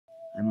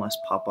I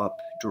must pop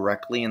up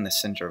directly in the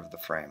center of the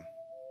frame.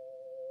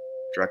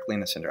 Directly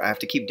in the center. I have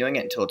to keep doing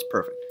it until it's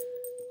perfect.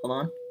 Hold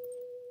on.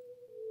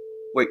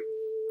 Wait.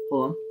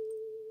 Hold on.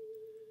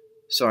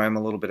 Sorry, I'm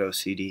a little bit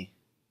OCD.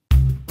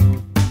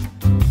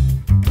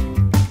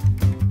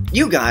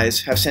 You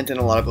guys have sent in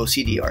a lot of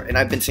OCD art, and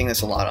I've been seeing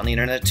this a lot on the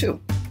internet too.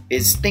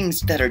 Is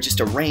things that are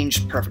just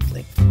arranged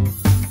perfectly.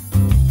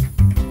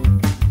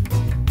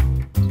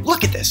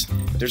 Look at this!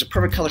 There's a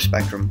perfect color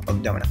spectrum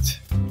of donuts.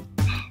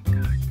 Oh,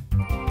 God.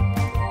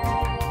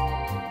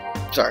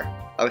 Sorry,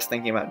 I was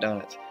thinking about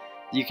donuts.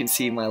 You can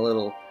see my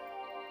little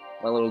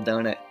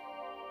donut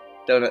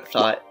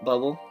thought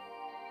bubble.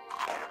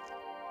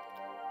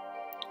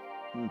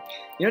 You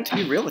know, to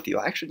be real with you,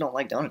 I actually don't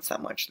like donuts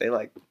that much. They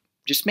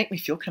just make me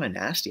feel kind of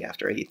nasty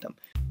after I eat them.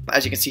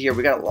 As you can see here,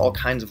 we got all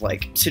kinds of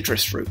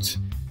citrus fruits.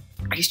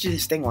 I used to do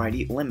this thing where I'd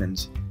eat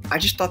lemons. I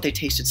just thought they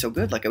tasted so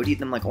good. I would eat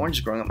them like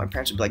oranges growing up. My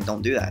parents would be like,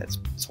 don't do that.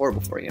 It's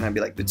horrible for you. And I'd be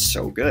like, it's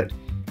so good.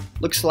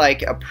 Looks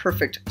like a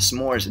perfect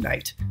s'mores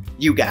night.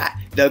 You got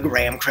the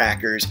graham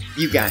crackers.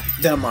 You got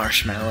the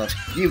marshmallows.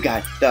 You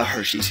got the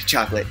Hershey's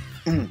chocolate.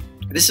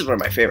 This is one of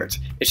my favorites.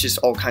 It's just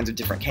all kinds of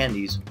different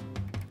candies.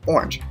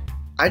 Orange.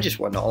 I just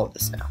want all of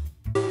this now.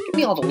 Give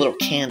me all the little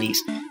candies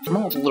from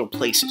all the little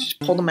places. Just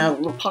pull them out of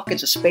little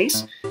pockets of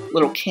space.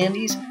 Little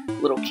candies.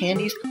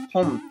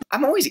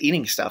 I'm always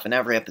eating stuff in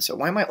every episode.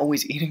 Why am I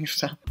always eating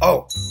stuff?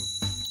 Oh!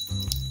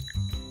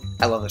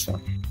 I love this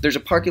one. There's a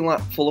parking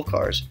lot full of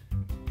cars,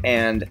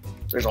 and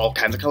there's all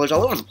kinds of colors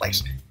all over the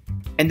place.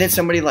 And then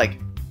somebody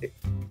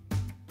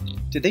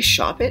did they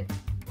shop it?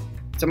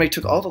 Somebody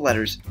took all the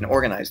letters and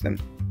organized them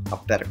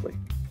alphabetically.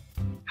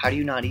 How do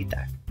you not eat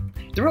that?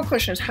 The real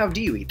question is, how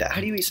do you eat that?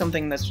 How do you eat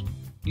something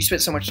you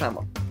spent so much time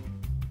on?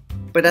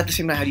 But at the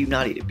same time, how do you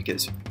not eat it?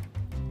 Because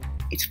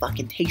it's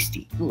fucking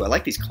tasty. Ooh, I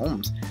like these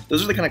combs.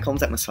 Those are the kind of combs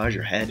that massage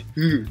your head.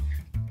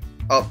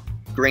 Oh,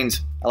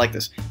 greens. I like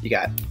this. You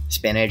got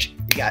spinach,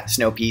 you got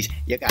snow peas,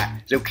 you got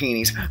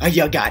zucchinis,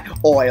 you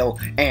got oil,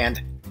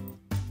 and...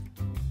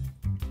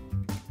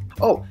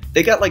 Oh,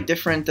 they got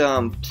different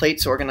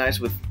plates organized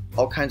with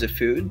all kinds of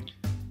food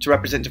to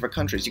represent different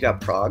countries. You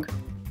got Prague,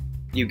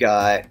 you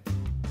got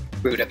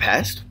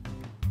Budapest,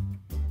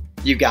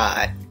 you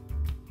got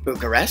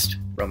Bucharest,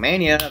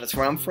 Romania, that's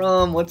where I'm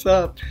from, what's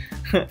up?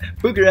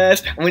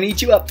 Bucharest, I'm gonna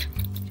eat you up.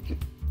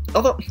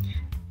 Although,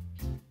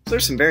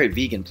 there's some very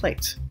vegan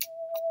plates.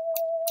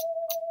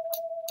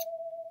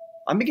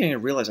 I'm beginning to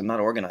realize I'm not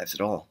organized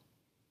at all.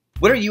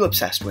 What are you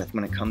obsessed with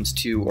when it comes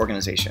to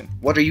organization?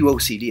 What are you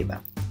OCD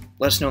about?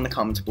 Let us know in the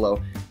comments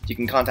below. You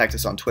can contact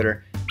us on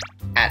Twitter,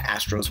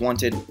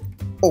 @AstrosWanted,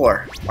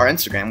 or our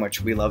Instagram,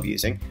 which we love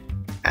using,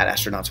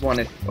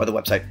 @AstronautsWanted, or the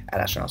website,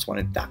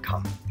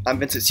 @astronautswanted.com. I'm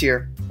Vincent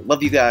here.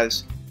 Love you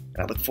guys,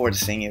 and I look forward to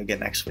seeing you again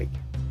next week.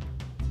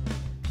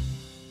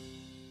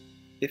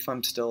 If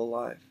I'm still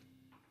alive.